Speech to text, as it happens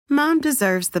Mom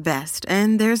deserves the best,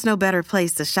 and there's no better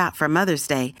place to shop for Mother's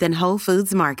Day than Whole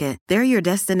Foods Market. They're your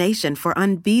destination for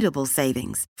unbeatable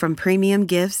savings, from premium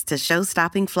gifts to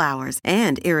show-stopping flowers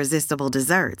and irresistible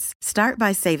desserts. Start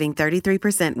by saving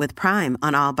 33% with Prime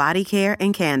on all body care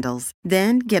and candles.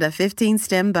 Then get a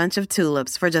 15-stem bunch of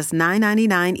tulips for just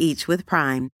 $9.99 each with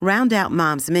Prime. Round out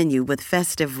Mom's menu with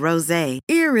festive rosé,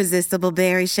 irresistible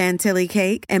berry chantilly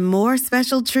cake, and more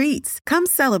special treats. Come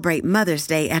celebrate Mother's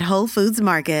Day at Whole Foods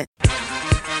Market.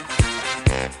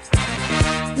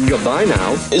 Goodbye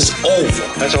now is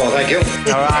over. That's all, thank you.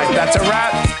 All right, that's a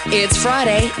wrap. It's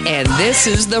Friday, and this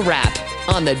is The Wrap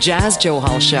on the Jazz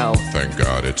Johal Show. Thank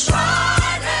God it's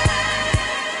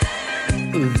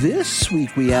This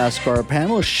week we ask our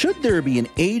panel, should there be an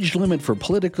age limit for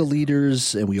political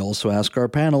leaders? And we also ask our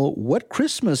panel what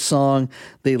Christmas song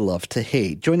they love to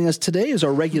hate. Joining us today is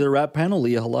our regular rap panel,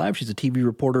 Leah Halive. She's a TV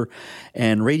reporter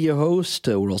and radio host.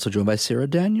 We're also joined by Sarah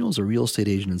Daniels, a real estate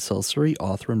agent in South Surrey,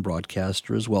 author and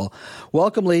broadcaster as well.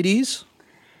 Welcome, ladies.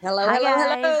 Hello,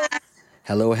 hello.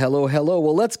 Hello, hello, hello.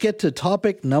 Well, let's get to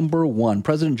topic number one.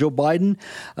 President Joe Biden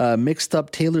mixed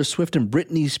up Taylor Swift and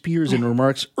Britney Spears in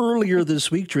remarks earlier this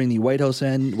week during the White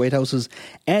House's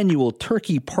annual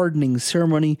turkey pardoning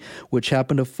ceremony, which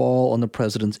happened to fall on the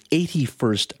president's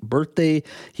 81st birthday.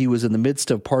 He was in the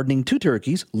midst of pardoning two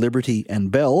turkeys, Liberty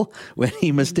and Belle, when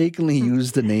he mistakenly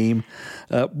used the name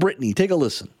Britney. Take a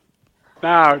listen.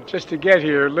 Now, just to get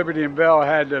here, Liberty and Bell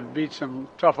had to beat some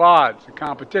tough odds in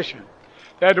competition.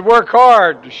 They had to work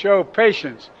hard to show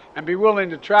patience and be willing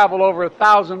to travel over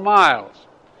 1,000 miles.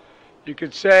 You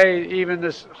could say even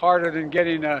this harder than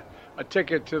getting a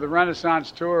ticket to the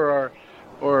Renaissance tour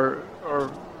or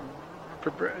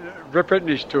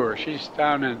Britney's tour. She's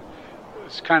down in,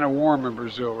 it's kind of warm in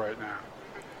Brazil right now.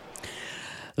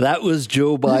 That was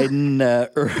Joe Biden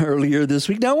earlier this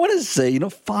week. Now, I want to say,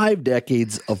 5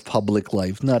 decades of public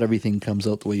life. Not everything comes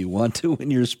out the way you want to when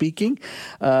you're speaking.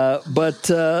 But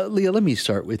Leah, let me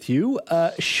start with you.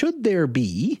 Should there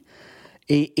be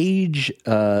an age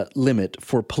limit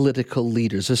for political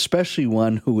leaders, especially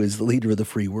one who is the leader of the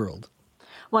free world?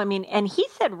 Well, I mean, and he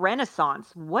said Renaissance.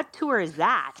 What tour is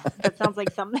that? That sounds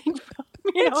like something from,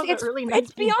 the early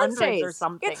 1900s or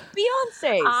something. It's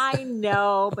Beyonce's. I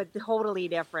know, but totally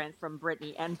different from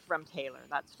Britney and from Taylor,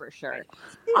 that's for sure.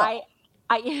 Yeah.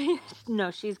 No,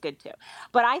 she's good too.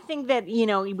 But I think that,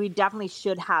 we definitely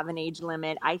should have an age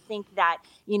limit. I think that,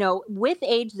 with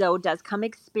age, though, does come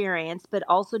experience, but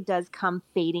also does come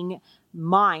fading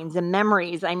minds and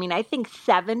memories. I mean, I think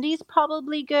 70 is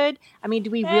probably good. I mean, do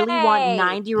we really want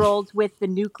 90-year-olds with the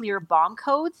nuclear bomb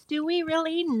codes? Do we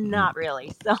really? Not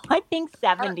really. So I think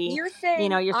 70, you're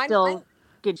saying, you're still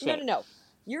good shape. No.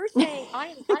 You're saying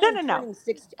turning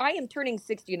 60. I am turning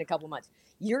 60 in a couple months.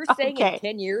 You're saying in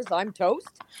 10 years I'm toast?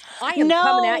 I am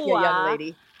coming at you, young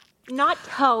lady. Not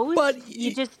toast, but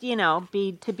you just, be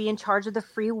in charge of the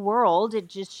free world. It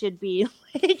just should be,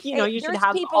 you should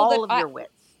have all of your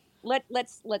wits.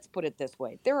 Let's put it this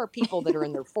way. There are people that are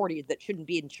in their 40s that shouldn't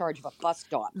be in charge of a bus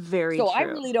stop. Very true. So I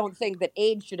really don't think that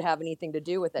age should have anything to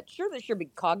do with it. Sure, there should be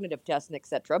cognitive tests and et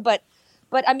cetera. But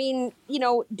I mean,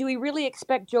 do we really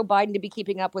expect Joe Biden to be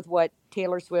keeping up with what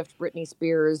Taylor Swift, Britney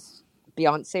Spears,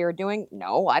 Beyonce are doing?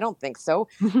 No, I don't think so.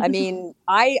 I mean,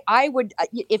 I would,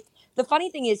 if the funny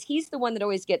thing is, he's the one that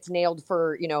always gets nailed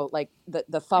for, like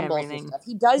the fumbles and stuff.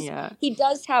 He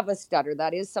does have a stutter.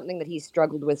 That is something that he's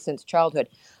struggled with since childhood.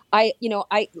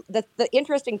 The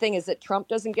interesting thing is that Trump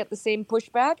doesn't get the same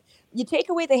pushback. You take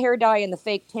away the hair dye and the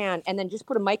fake tan and then just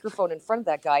put a microphone in front of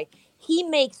that guy. He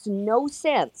makes no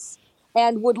sense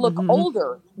and would look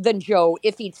older than Joe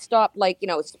if he'd stopped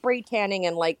spray tanning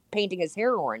and painting his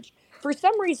hair orange. For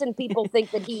some reason, people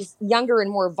think that he's younger and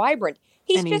more vibrant.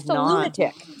 He's just a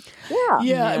lunatic.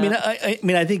 Yeah. I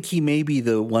mean, I think he may be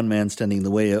the one man standing in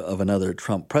the way of another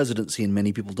Trump presidency, and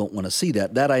many people don't want to see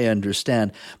that. That I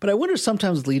understand. But I wonder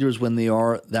sometimes leaders, when they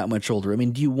are that much older, I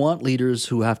mean, do you want leaders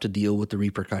who have to deal with the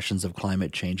repercussions of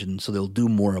climate change, and so they'll do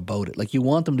more about it? Like, you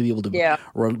want them to be able to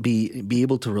be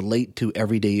able to relate to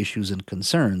everyday issues and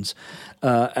concerns.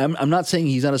 I'm not saying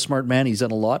he's not a smart man. He's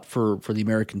done a lot for the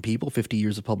American people, 50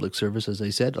 years of public service, as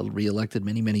I said, reelected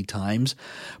many, many times.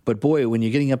 But boy, when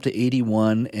you're getting up to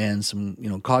 81 and some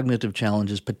cognitive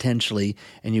challenges potentially,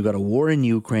 and you've got a war in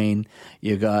Ukraine,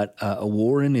 you got a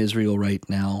war in Israel right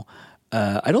now.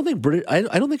 I don't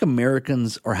think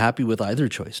Americans are happy with either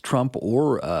choice, Trump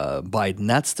or Biden.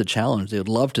 That's the challenge. They would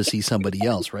love to see somebody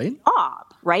else, right?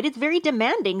 Right? It's very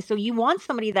demanding. So you want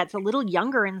somebody that's a little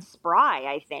younger and spry,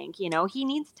 I think. He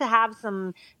needs to have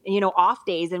some, off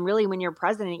days. And really, when you're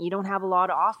president, you don't have a lot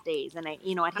of off days. And, at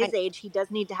his age, he does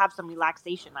need to have some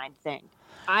relaxation, I think.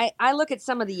 I look at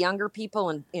some of the younger people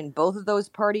in both of those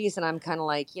parties, and I'm kind of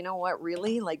like, you know what,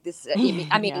 really? Like this, I mean,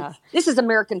 Yeah. this is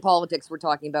American politics we're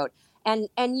talking about.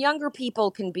 And younger people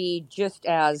can be just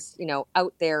as,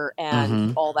 out there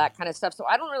and all that kind of stuff. So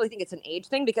I don't really think it's an age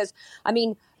thing because, I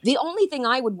mean, the only thing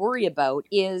I would worry about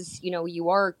is, you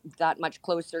are that much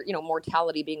closer,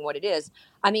 mortality being what it is.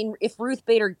 I mean, if Ruth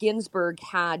Bader Ginsburg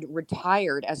had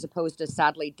retired as opposed to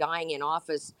sadly dying in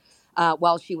office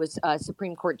while she was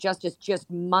Supreme Court Justice just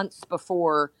months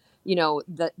before,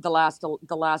 the last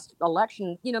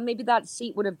election, maybe that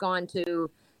seat would have gone to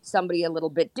somebody a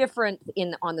little bit different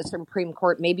on the Supreme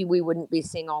Court. Maybe we wouldn't be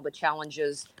seeing all the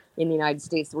challenges in the United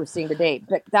States that we're seeing today.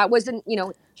 But that wasn't,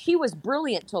 she was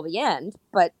brilliant till the end,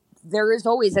 but there is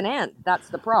always an end. That's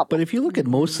the problem. But if you look at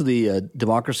most of the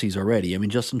democracies already, I mean,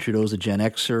 Justin Trudeau's a Gen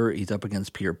Xer. He's up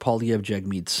against Pierre Poilievre,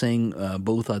 Jagmeet Singh.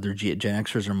 Both other Gen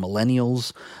Xers are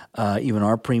millennials. Even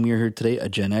our premier here today, a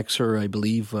Gen Xer, I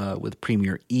believe, with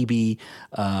Premier Eby.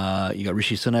 You got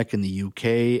Rishi Sunak in the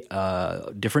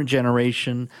UK. Different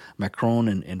generation. Macron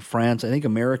in France. I think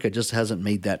America just hasn't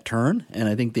made that turn, and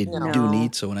I think they do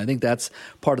need so. And I think that's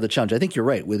part of the challenge. I think you're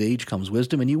right. With age comes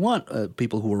wisdom, and you want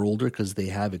people who are older because they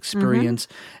have experience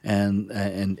and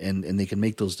they can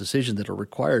make those decisions that are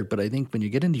required. But I think when you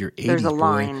get into your 80s, There's a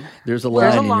line. There's a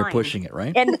line, and you're pushing it,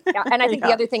 right? And I think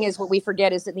the other thing is what we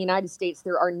forget is that in the United States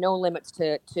there are no limits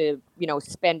to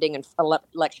spending and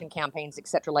election campaigns, et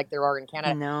cetera, like there are in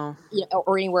Canada, No.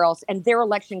 Or anywhere else. And their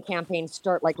election campaigns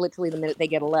start like literally the minute they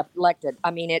get elected.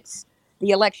 I mean, the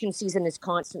election season is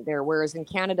constant there, whereas in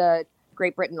Canada,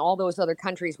 Great Britain, all those other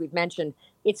countries we've mentioned,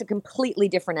 it's a completely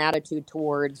different attitude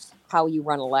towards how you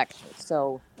run elections.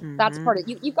 So that's part of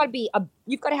you've got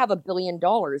to have $1 billion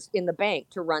in the bank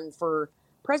to run for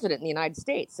president in the United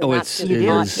States. And it's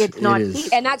not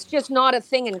and that's just not a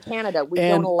thing in Canada. We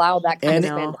don't allow that kind of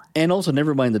spending. And also,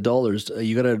 never mind the dollars. One thing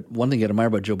you got to admire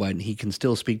about Joe Biden, he can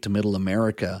still speak to middle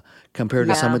America compared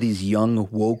to some of these young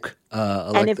woke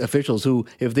officials who,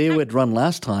 if they would run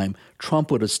last time, Trump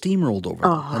would have steamrolled over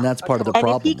them. And that's part of the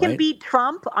problem, And if he can right? beat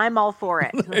Trump, I'm all for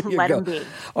it. Let him be.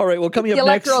 All right, well, coming The up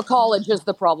next. Electoral College is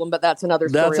the problem, but that's another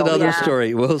story. That's another Yeah.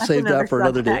 story. We'll save that for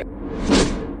another day.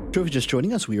 subject. If you're just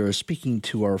joining us, we are speaking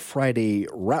to our Friday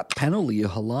rap panel. Leah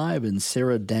Halib and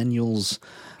Sarah Daniels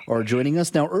are joining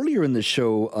us. Now, earlier in the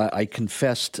show, I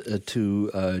confessed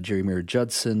to Jerry Mayer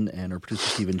Judson and our producer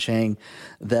Stephen Chang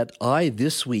that I,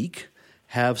 this week,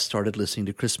 have started listening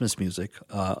to Christmas music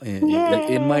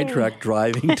in my truck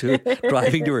driving to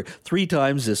her 3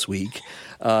 times this week,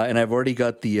 and I've already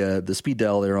got the speed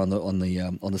dial there on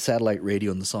the satellite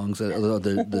radio and the songs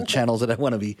the channels that I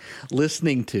want to be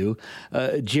listening to.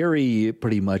 Jerry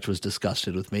pretty much was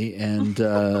disgusted with me, and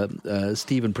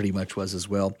Stephen pretty much was as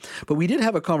well. But we did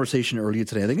have a conversation earlier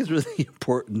today. I think it's really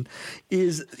important.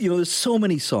 There's so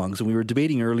many songs, and we were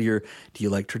debating earlier. Do you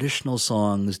like traditional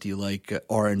songs? Do you like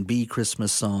R&B Christmas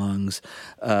songs?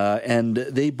 And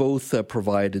they both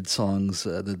provided songs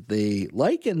that they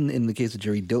like, and in the case of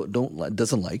Jerry,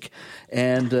 doesn't like.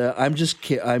 And I'm just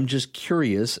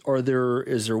curious: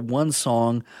 is there one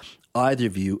song either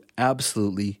of you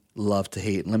absolutely love to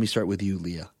hate? And let me start with you,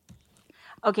 Leah.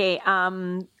 Okay,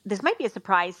 this might be a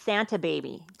surprise. Santa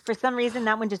Baby. For some reason,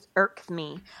 that one just irks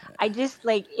me. I just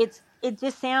it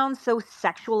just sounds so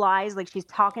sexualized. Like she's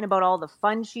talking about all the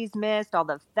fun she's missed, all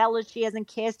the fellas she hasn't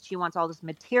kissed. She wants all this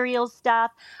material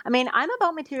stuff. I mean, I'm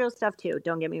about material stuff too.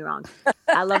 Don't get me wrong.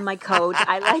 I love my coat.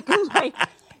 I like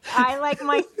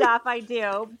my stuff. I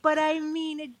do. But I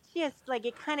mean, it just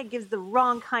it kind of gives the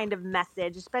wrong kind of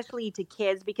message, especially to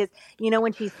kids, because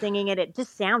when she's singing it, it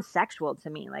just sounds sexual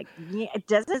to me. Like,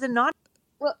 does it not?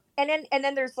 Well, and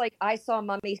then there's I saw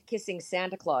Mummy kissing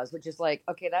Santa Claus, which is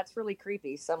okay, that's really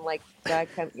creepy. So I'm like,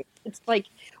 it's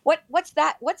what's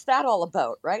that all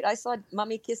about, right? I saw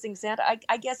Mummy kissing Santa.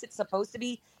 I guess it's supposed to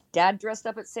be Dad dressed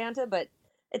up as Santa, but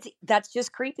that's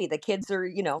just creepy. The kids are,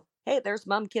 hey, there's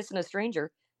Mom kissing a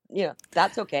stranger.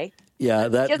 That's okay. Yeah,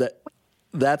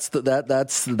 that's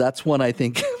one I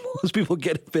think most people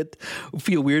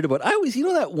feel weird about. I always,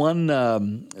 that one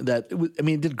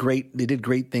it did great. They did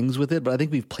great things with it, but I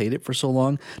think we've played it for so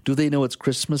long. Do they know it's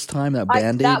Christmas time? That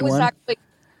Band-Aid one.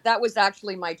 That was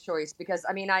actually my choice because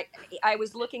I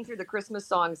was looking through the Christmas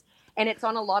songs and it's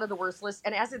on a lot of the worst lists.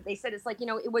 And as they said, it's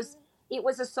it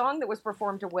was a song that was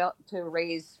performed to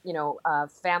raise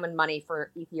famine money for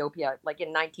Ethiopia, in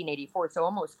 1984, so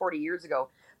almost 40 years ago.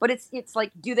 But it's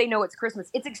do they know it's Christmas?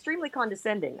 It's extremely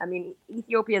condescending. I mean,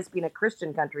 Ethiopia has been a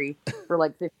Christian country for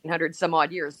 1,500 some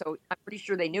odd years, so I'm pretty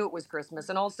sure they knew it was Christmas.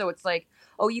 And also, it's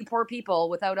oh, you poor people,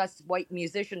 without us white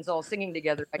musicians all singing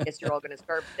together, I guess you're all going to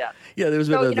starve to death. Yeah, there was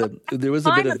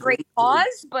a bit of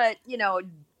pause, but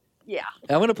yeah.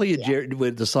 I'm going to play you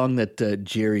with the song that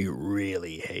Jerry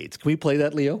really hates. Can we play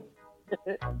that, Leo?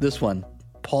 This one,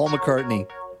 Paul McCartney.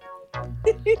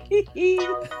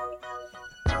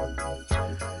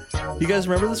 You guys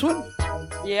remember this one?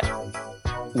 Yeah.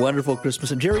 Wonderful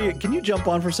Christmas. And Jerry, can you jump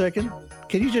on for a second?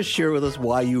 Can you just share with us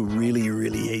why you really,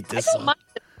 really hate this song?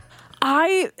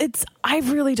 I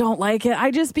really don't like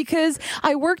it. Because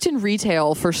I worked in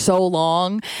retail for so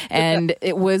long and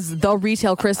it was the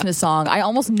retail Christmas song. I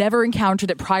almost never encountered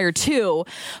it prior to,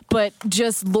 but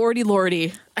just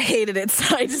lordy, I hated it.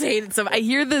 I just hate it. So I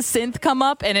hear the synth come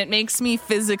up and it makes me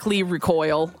physically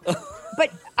recoil.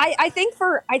 But I think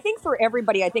for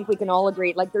everybody, I think we can all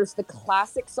agree, like there's the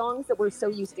classic songs that we're so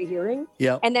used to hearing.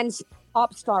 Yeah. And then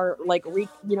pop star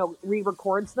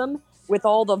re-records them with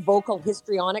all the vocal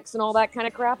histrionics and all that kind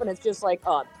of crap, and it's just like,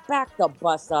 back the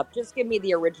bus up. Just give me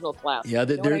the original class. Yeah,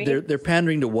 they're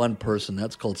pandering to one person.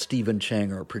 That's called Stephen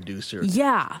Chang, our producer.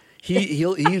 Yeah. He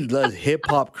does hip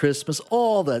hop Christmas,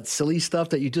 all that silly stuff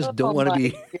that you just don't want to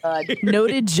be.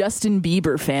 Noted Justin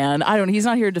Bieber fan. He's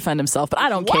not here to defend himself, but I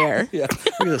don't care. Yeah,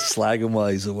 we're gonna slag him while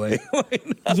he's away.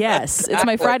 Yes, it's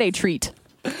my Friday treat.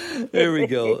 There we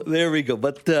go.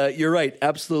 But you're right.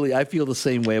 Absolutely. I feel the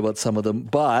same way about some of them.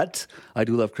 But I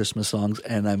do love Christmas songs,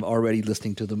 and I'm already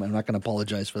listening to them. I'm not going to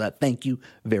apologize for that. Thank you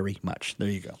very much. There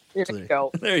you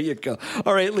go. There you go.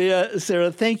 All right, Leah,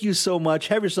 Sarah, thank you so much.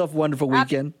 Have yourself a wonderful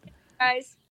weekend. Guys.